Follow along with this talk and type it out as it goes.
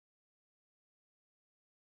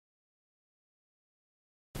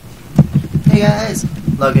guys,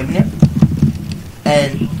 Logan here,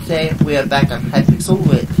 and today we are back on Hypixel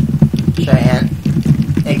with Shyanne,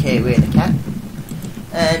 aka We're the Cat,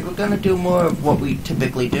 and we're gonna do more of what we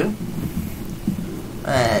typically do,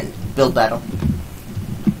 and build battle,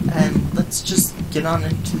 and let's just get on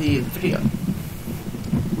into the video.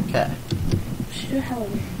 Okay.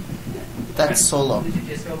 That's solo.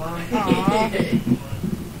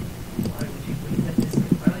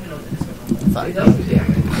 Fine.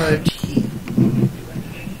 Party.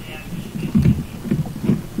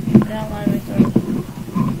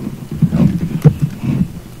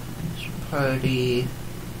 Party.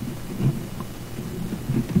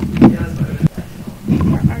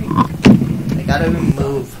 I gotta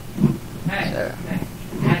remove. There.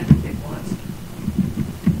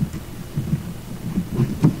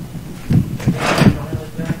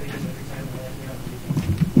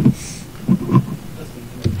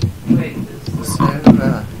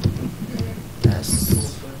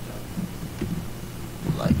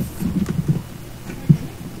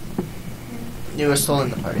 You were still in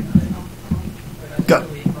the party. Go!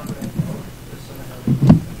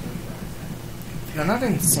 If you're not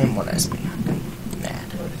in the same one as me, I'm gonna be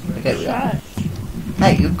mad. Okay, we are.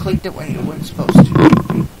 Hey, you clicked it when you weren't supposed to.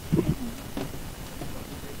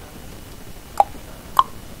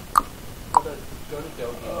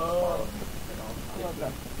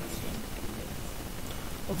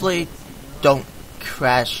 Hopefully, don't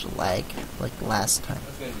crash lag like last time.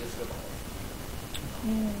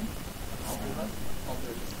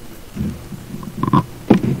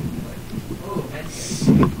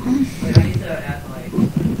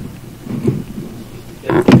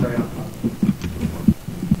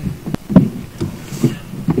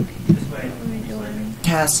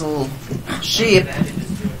 Castle sheep.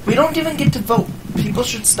 We don't even get to vote. People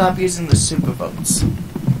should stop using the super votes.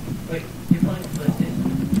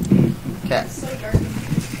 Okay.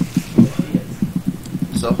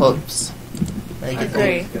 So hoops. Let me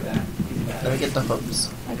get the hoops.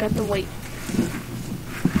 I got the white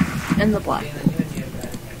and the black.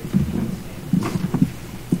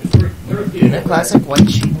 Doing a classic white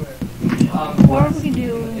sheep. Or we can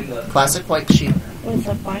do Classic white sheep. what's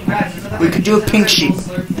that black? We could do a pink sheep.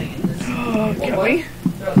 Can we?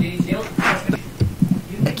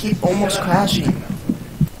 I keep almost crashing.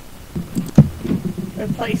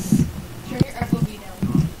 Replace.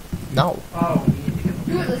 No.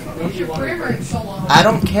 Your so long. I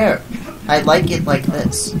don't care. I like it like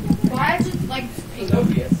this. Why is it like pink?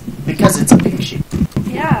 Because it's a pink sheep.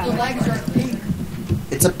 The Yeah. legs are pink.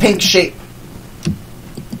 It's a pink shape.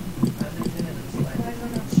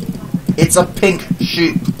 It's a pink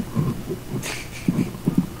sheep.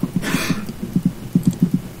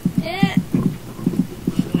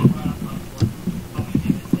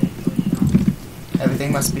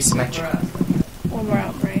 Everything must be symmetric. One more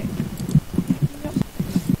out, right?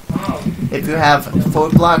 If you have 4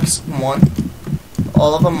 blocks, 1,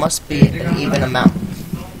 all of them must be an even amount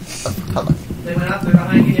of color. They went up, they're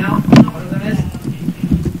behind you now. One of them is.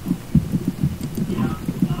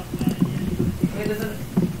 Wait, does it?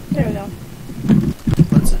 There we go.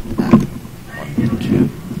 What's it at? 1, 2, 3.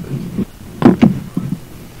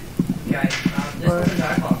 Guys, this was a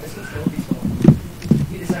dark hawk. This was so peaceful.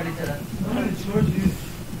 He decided to.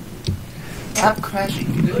 Stop crashing.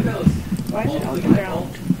 Do it goes. Why is it on the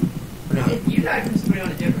ground? What do you mean? You guys can just put it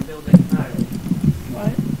on a different building.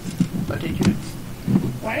 What? What did you?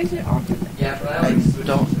 Why is it on the ground? Yeah, but I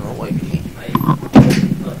don't know what you mean.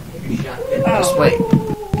 Look, you shot. Just wait.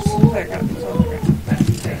 There we go.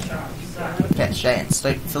 It's on the ground. Okay, Shyanne,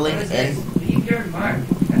 start filling in. Leave your mark.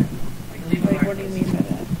 Okay. Leave a Wait, mark. what do you mean by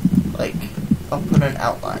that? Like, I'll put an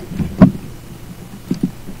outline.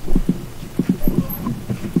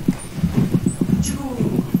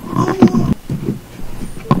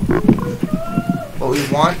 What we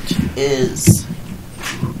want is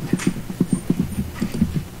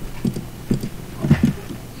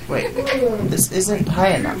wait, this isn't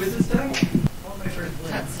high enough.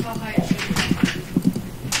 That's how high it should be.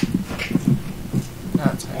 No,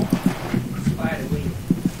 it's high enough. Spider weed.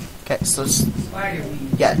 Okay, so Spider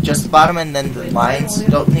weed. yeah, just the bottom and then the lines.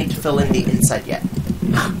 Don't need to fill in the inside yet.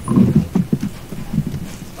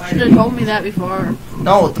 Should have told me that before.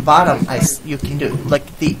 No, the bottom you can do like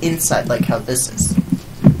the inside, like how this is.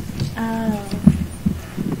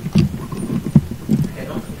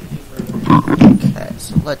 Okay,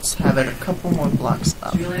 so let's have it a couple more blocks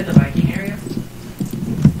up. Should we land the Viking area?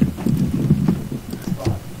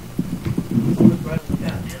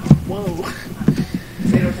 Whoa.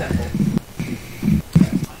 Potato temple.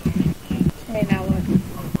 Okay, now what?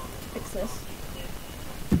 Fix this.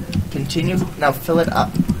 Continue. Now fill it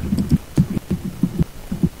up.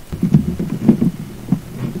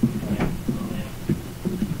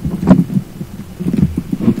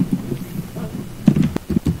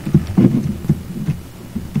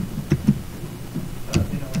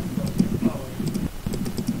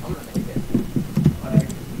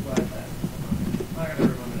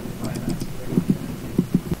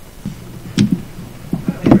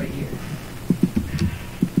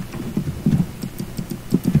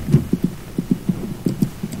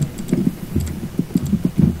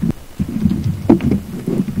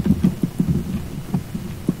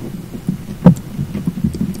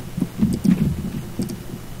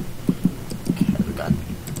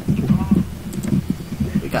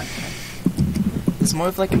 is more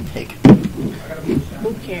of like a pig.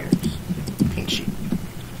 Who cares? Pink sheep.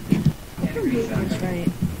 That's right.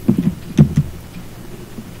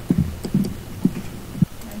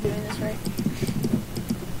 Am I doing this right?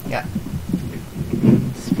 Yeah.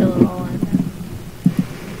 Just fill it all in there.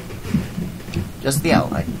 Just the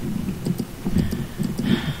outline.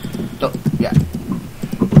 Don't, yeah.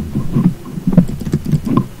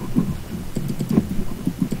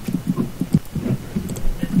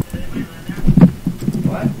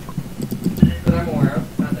 What? That I'm aware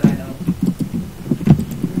of, not that I know.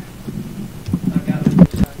 I've got a green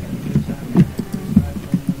shotgun, a green shotgun,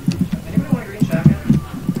 anybody want a green shotgun?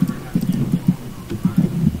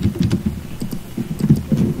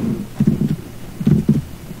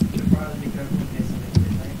 Should probably be careful in case somebody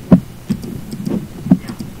gets hit.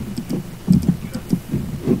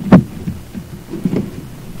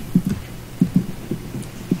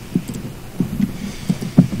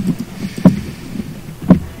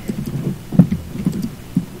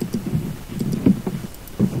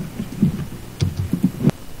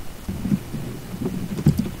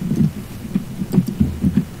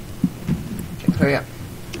 Okay, hurry up.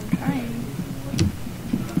 I'm trying.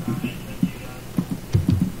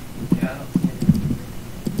 Yeah, I don't see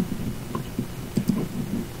it.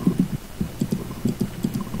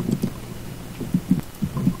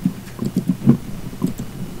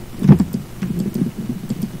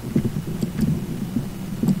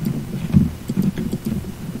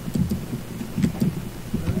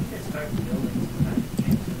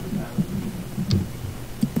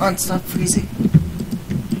 Come on, stop freezing.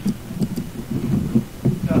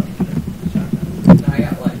 I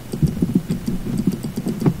got light.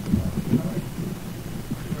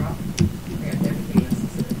 I got everything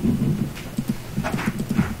necessary.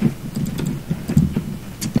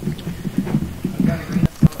 I've got a green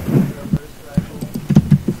assault rifle, burst rifle,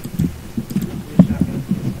 blue shotgun,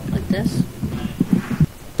 Like this?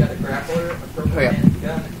 got a grappler, a purple Hurry up.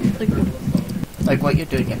 handgun, and a Like- purple assault. Like what you're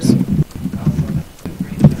doing, yes. I also have 2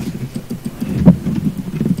 green shotguns.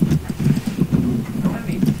 Remind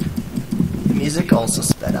me. The music also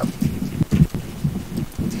sped up.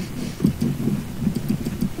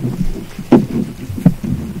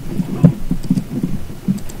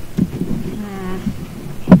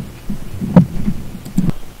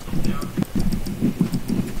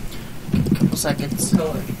 Couple seconds.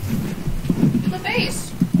 Color. The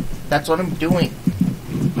face. That's what I'm doing.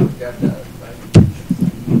 I've got that.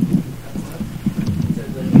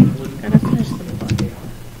 Gotta finish the book.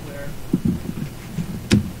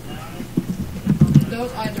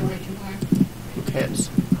 Those eyes are way too high. Who cares?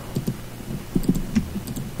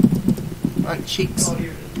 On cheeks. Oh,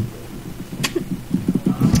 here it is.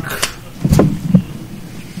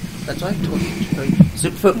 That's why I told you to hurry.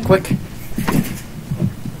 Zip foot quick.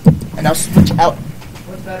 And now switch out.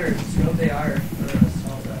 What's better, scope AR or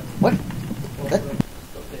assault rifle? What? Both That- of them.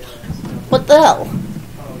 Scope AR. What the hell?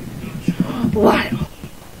 Oh, Wow.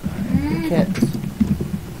 Kids.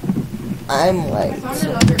 I'm I like. found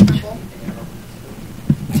another pimple.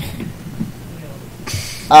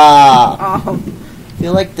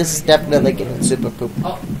 Feel like this is definitely getting super poop.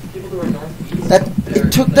 oh, people who are northeast. That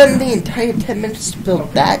it took them the entire 10 minutes to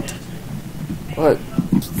build that. Or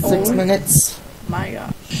 6 Oh. minutes. My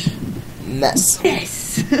gosh. Mess.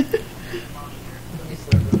 Yes.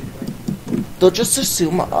 They'll just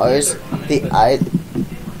assume ours. They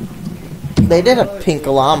did a pink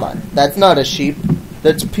llama. That's not a sheep.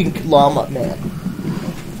 That's pink llama, man.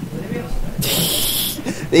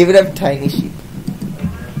 They even have tiny sheep.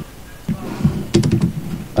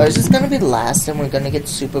 Ours is gonna be last, and we're gonna get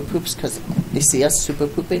super poops because they see us super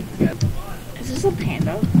pooping. Is this a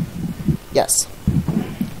panda? Yes.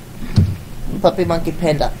 Puppy monkey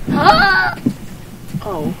panda.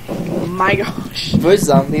 Oh my gosh. For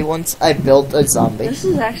zombie once, I built a zombie. This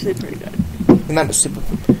is actually pretty good. Remember, super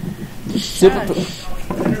poop. Super poop.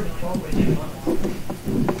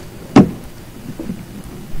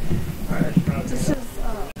 Shush. This is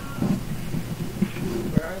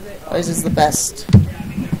Ours is the best.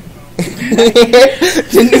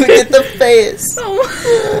 Didn't even get the face.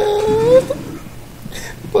 Oh.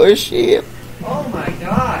 Poor sheep. Oh my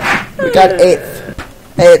god! We got 8th.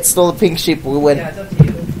 Hey, it's still a pink sheep. We win. Yeah, it's up to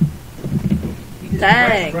you. You just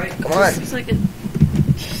Dang. Right, Come on. It's like a,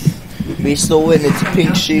 We still win. It's a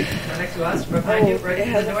pink sheep. right next to us, right behind you, right it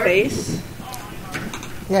in has the a door. face.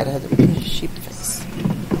 Yeah, it has a pink sheep face.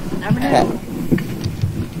 Never Yeah. know.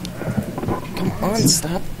 Come on,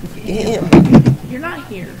 stop. Damn. You're not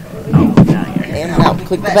here. Oh, now you're here. And now,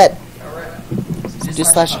 click the bed. Do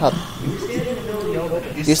slash hub.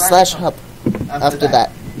 Do slash hub. After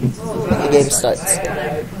that, the game starts.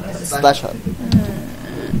 Slash hub.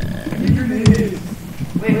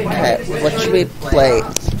 Okay, what should we play?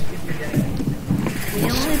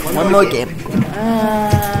 One more game.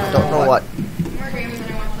 Don't know what. More games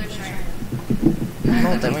than I want to play Shyanne.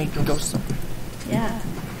 No, then we can go somewhere. Yeah.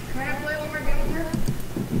 Can I play one more game with her?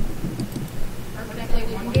 Or can I play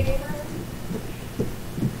one game with her?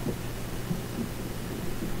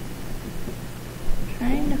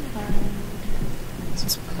 Trying to find.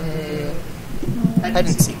 Let's play hide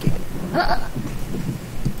and seek game.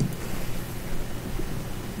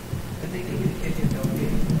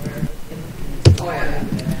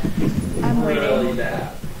 I'm waiting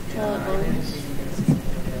till it loads.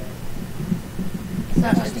 It's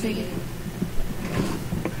not just a biggie.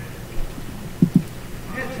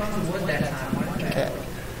 Okay.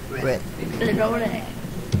 Wait. They're loading.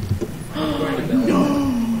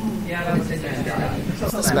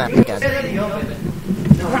 Let's map again.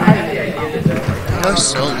 You're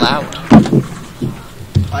so loud.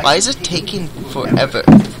 Why is it taking forever?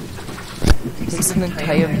 It takes an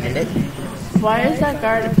entire minute. Why is that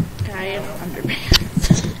guy in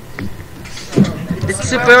underpants? It's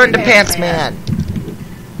super underpants, man.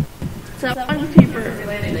 It's that one paper.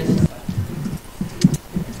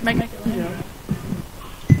 It's my joke.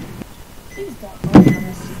 Please don't open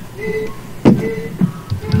this.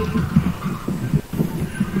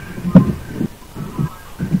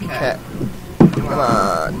 Okay. Come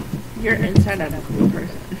on. You're inside of a cool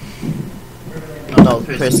person. No,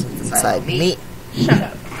 person's inside me. Shut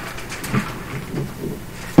up.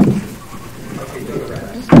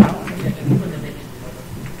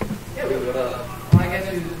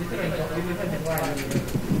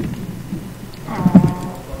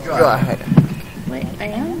 You're ahead. Wait, I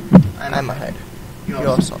am? I'm ahead. You're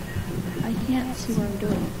also. I can't see what I'm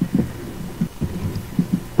doing.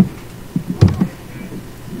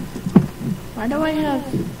 Why do I have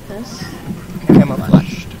this?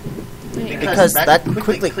 Camouflaged. Wait, Because that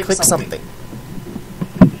quickly clicks something.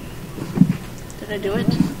 did I do it?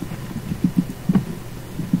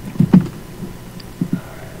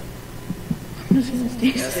 I'm just gonna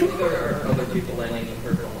stay still.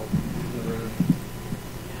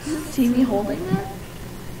 Does it see me holding that?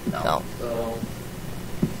 No.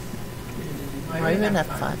 Why are you in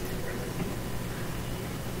F5?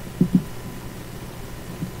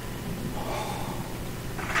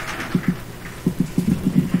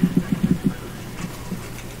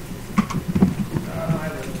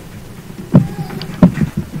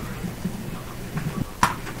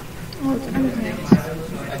 Oh, it's everything.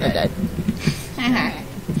 I died.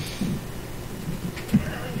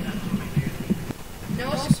 No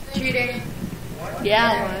cheating.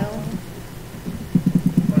 Yeah, well.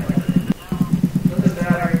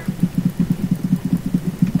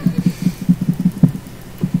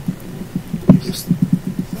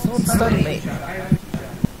 Someone stunned me.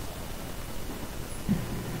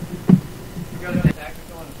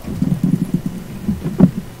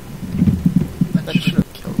 That should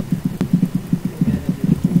have killed him.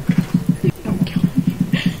 Don't kill me.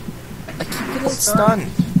 I keep getting stunned.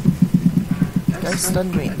 The guy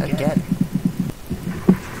stunned me again.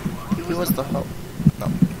 He was the hope. No.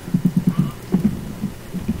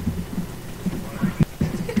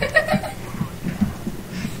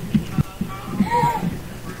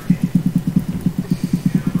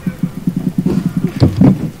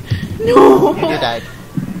 No! You died.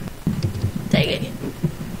 Take it.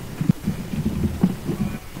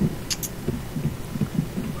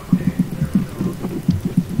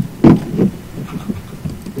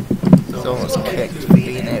 Someone was kicked for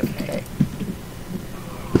being AFK.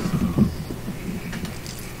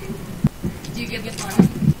 Do you get this one?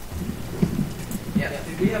 Yes,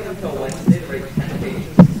 do we have until Wednesday to rate 10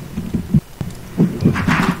 pages?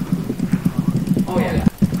 Oh, yeah.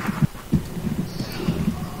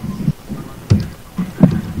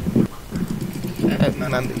 I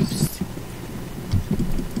remember you.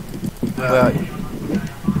 Where are you?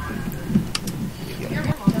 Your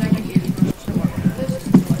mom that I can use.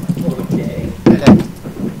 Okay. Okay.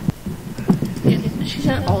 Yeah, she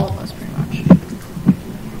said all of us pretty much.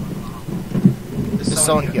 There's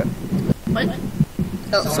someone here. What?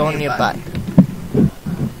 Someone nearby.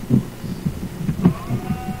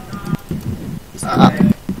 He's up.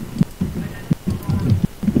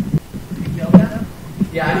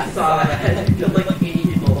 Yeah, I saw that. You killed like 80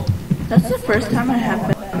 people. That's the first time I have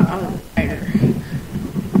been on a fighter.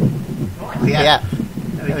 Yeah.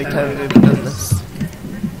 Every time we've done this.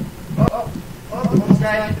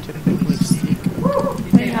 Typically sneak.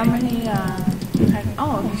 Wait, how many,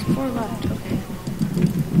 oh, there's 4 left, okay.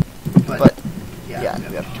 But, yeah,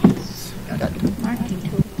 we have tools. We got Marking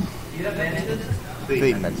tools. Do you have bandages?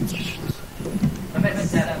 3 minutes. I'm at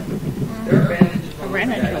 7. There are bandages on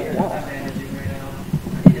ran into a wall. Managing right now.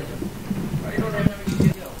 I need to. I don't have any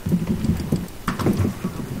good deal.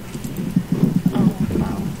 Oh,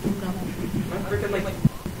 wow. I'm done. I'm freaking like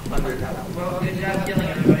 100,000. Well, good job killing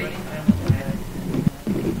everybody. I almost died.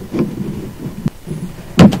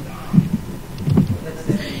 Let's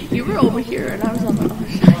see. You were over here and I was on the other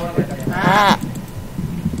side. Ah!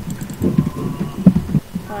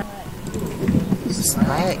 This is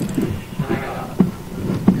lag.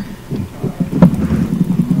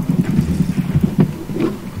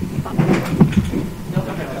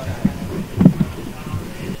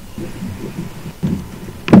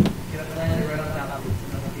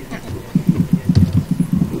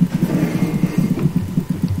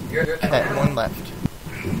 Okay, one left.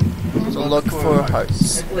 So look for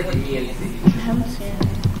hearts. It's like me and I haven't seen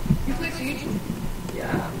it. You play Siege?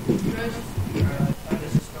 yeah. You guys? I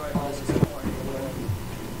just destroyed all this support.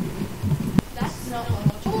 That's not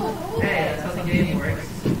much. Hey, that's how the game works.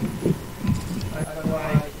 That's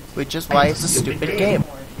why. Which is why it's a stupid game.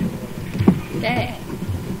 Dang.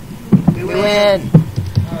 We win!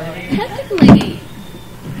 Technically,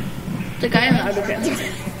 the guy in the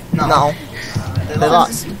underpants. No. They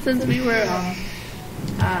lost. Since we were,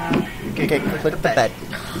 Okay, click the bed.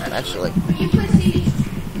 Actually. When you play Siege,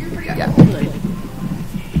 you're pretty Yeah. good.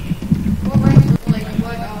 What rank, like,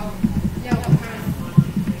 what, yeah,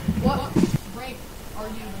 what rank are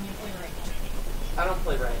you when you play rank? I don't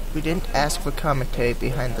play right. We didn't ask for commentary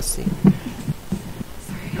behind the scene.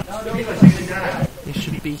 No, because you die. You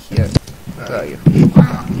should be here. Where are you?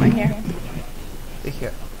 right here. Be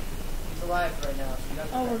here. He's alive right now. So you don't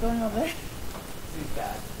Oh, we're going over there. He's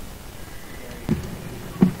bad.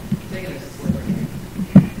 Taking a sliver.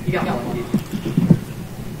 You got one.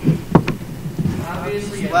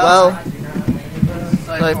 Obviously, Well,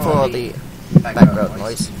 sorry sorry for all the background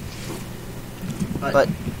noise. But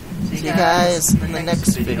see you guys in the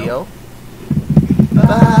next video.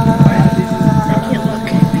 Bye!